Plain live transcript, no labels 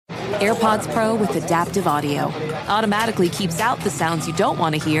AirPods Pro with adaptive audio automatically keeps out the sounds you don't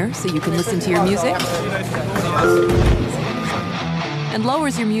want to hear so you can listen to your music, and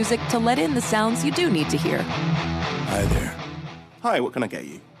lowers your music to let in the sounds you do need to hear. Hi there. Hi, what can I get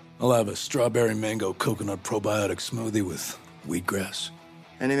you? I'll have a strawberry mango coconut probiotic smoothie with wheatgrass.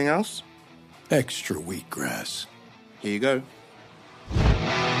 Anything else? Extra wheatgrass. Here you go.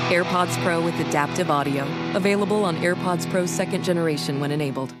 AirPods Pro with adaptive audio. Available on AirPods Pro 2nd generation when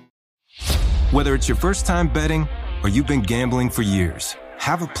enabled. Whether it's your first time betting or you've been gambling for years,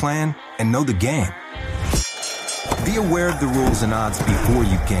 have a plan and know the game. Be aware of the rules and odds before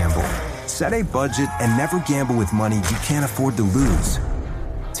you gamble. Set a budget and never gamble with money you can't afford to lose.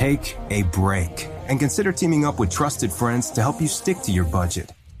 Take a break and consider teaming up with trusted friends to help you stick to your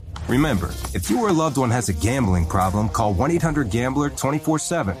budget. Remember, if you or a loved one has a gambling problem, call 1-800-GAMBLER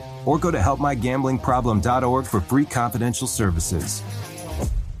 24/7 or go to helpmygamblingproblem.org for free confidential services.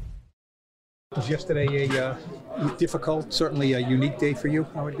 Was yesterday a difficult, certainly a unique day for you,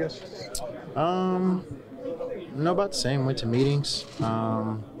 I would guess? No, about the same. Went to meetings.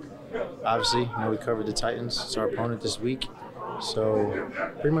 Obviously, we covered the Titans. It's our opponent this week. So,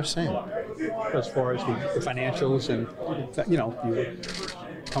 pretty much the same. As far as the financials and, you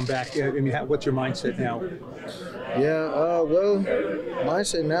come back. I mean, what's your mindset now? Yeah,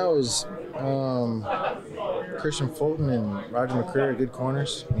 mindset now is Christian Fulton and Roger McCreary are good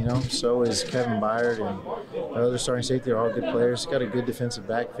corners, so is Kevin Byard and the other starting safety are all good players. Got a good defensive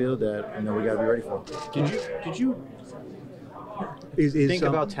backfield that, we got to be ready for. Did you think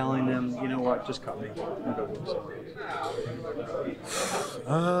about telling them, you know what, just cut me and go do something?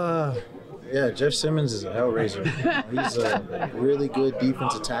 Yeah, Jeff Simmons is a hellraiser. He's a really good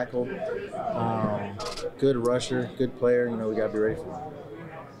defensive tackle, good rusher, good player. We got to be ready for him.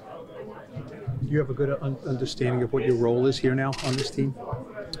 Do you have a good understanding of what your role is here now on this team?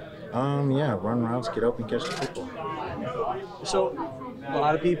 Yeah, run routes, get open, catch the football. So, a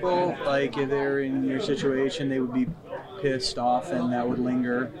lot of people, like if they're in your situation, they would be pissed off, and that would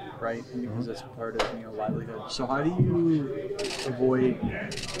linger, right? Because that's part of livelihood. So, how do you avoid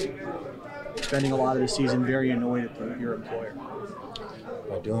spending a lot of the season very annoyed at your employer?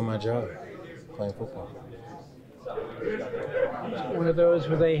 By doing my job, playing football. One of those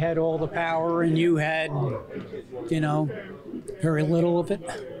where they had all the power and you had, very little of it?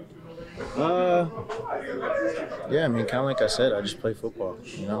 Yeah, kind of like I said, I just play football.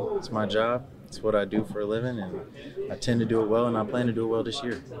 It's my job. It's what I do for a living, and I tend to do it well, and I plan to do it well this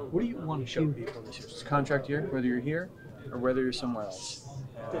year. What do you want to show people this year? It's a contract year, whether you're here or whether you're somewhere else.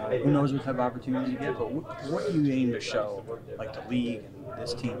 Who knows what type of opportunity you get, but what do you aim to show, like the league and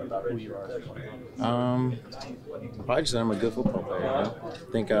this team, about who you are as a player? Probably just that I'm a good football player.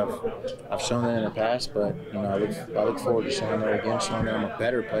 I think I've shown that in the past, but I look forward to showing that again, showing that I'm a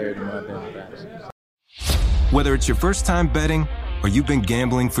better player than what I've been in the past. Whether it's your first time betting or you've been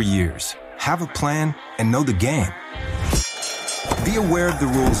gambling for years, have a plan and know the game. Be aware of the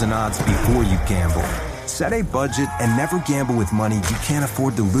rules and odds before you gamble. Set a budget and never gamble with money you can't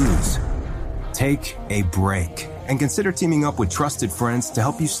afford to lose. Take a break and consider teaming up with trusted friends to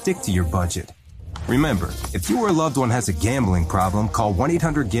help you stick to your budget. Remember, if you or a loved one has a gambling problem, call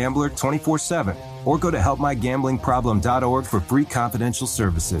 1-800-GAMBLER 24/7 or go to helpmygamblingproblem.org for free confidential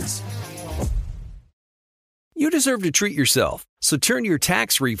services. You deserve to treat yourself, so turn your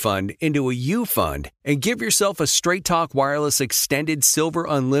tax refund into a U fund and give yourself a Straight Talk Wireless Extended Silver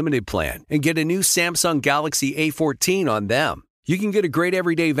Unlimited plan and get a new Samsung Galaxy A14 on them. You can get a great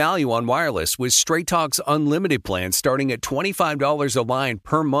everyday value on wireless with Straight Talk's Unlimited plan starting at $25 a line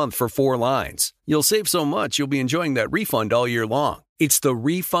per month for 4 lines. You'll save so much you'll be enjoying that refund all year long. It's the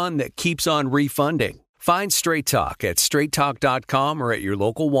refund that keeps on refunding. Find Straight Talk at straighttalk.com or at your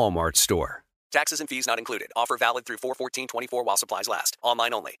local Walmart store. Taxes and fees not included. Offer valid through 4/14/24 while supplies last.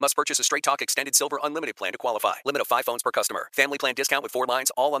 Online only. Must purchase a Straight Talk Extended Silver Unlimited plan to qualify. Limit of 5 phones per customer. Family plan discount with 4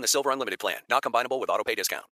 lines, all on the Silver Unlimited plan. Not combinable with autopay discount.